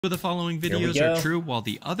So the following videos are true while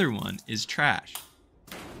the other one is trash.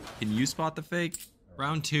 Can you spot the fake?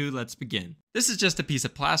 Round 2, let's begin. This is just a piece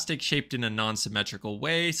of plastic shaped in a non-symmetrical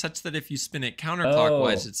way, such that if you spin it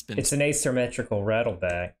counterclockwise, it spins it's an asymmetrical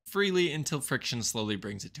rattleback. freely until friction slowly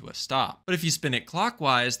brings it to a stop. But if you spin it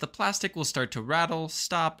clockwise, the plastic will start to rattle,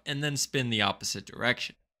 stop, and then spin the opposite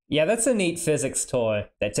direction. Yeah, that's a neat physics toy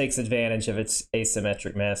that takes advantage of its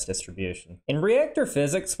asymmetric mass distribution. In reactor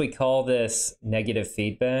physics, we call this negative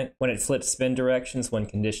feedback. When it flips spin directions when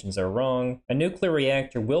conditions are wrong, a nuclear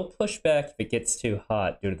reactor will push back if it gets too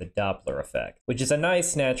hot due to the Doppler effect, which is a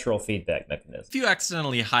nice natural feedback mechanism. If you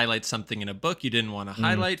accidentally highlight something in a book you didn't want to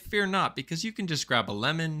highlight, fear not, because you can just grab a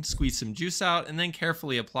lemon, squeeze some juice out, and then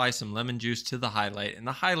carefully apply some lemon juice to the highlight, and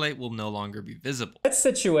the highlight will no longer be visible. That's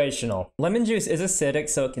situational. Lemon juice is acidic,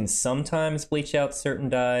 so it can sometimes bleach out certain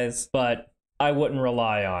dyes, but I wouldn't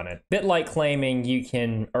rely on it. Bit like claiming you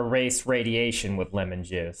can erase radiation with lemon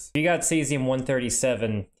juice. If you got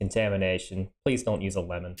cesium-137 contamination, please don't use a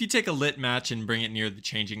lemon. If you take a lit match and bring it near the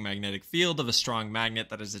changing magnetic field of a strong magnet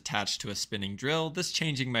that is attached to a spinning drill, this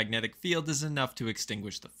changing magnetic field is enough to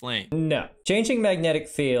extinguish the flame. No. Changing magnetic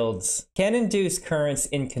fields can induce currents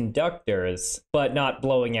in conductors, but not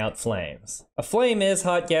blowing out flames. A flame is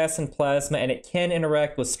hot gas and plasma, and it can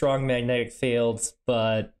interact with strong magnetic fields,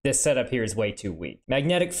 but this setup here is way too weak.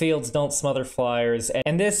 Magnetic fields don't smother flyers,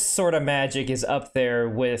 and this sort of magic is up there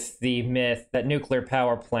with the myth that nuclear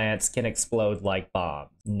power plants can explode like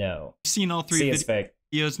bombs. No. You've seen all 3 fake.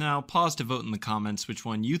 videos now. Pause to vote in the comments which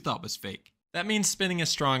one you thought was fake. That means spinning a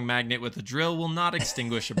strong magnet with a drill will not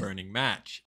extinguish a burning match.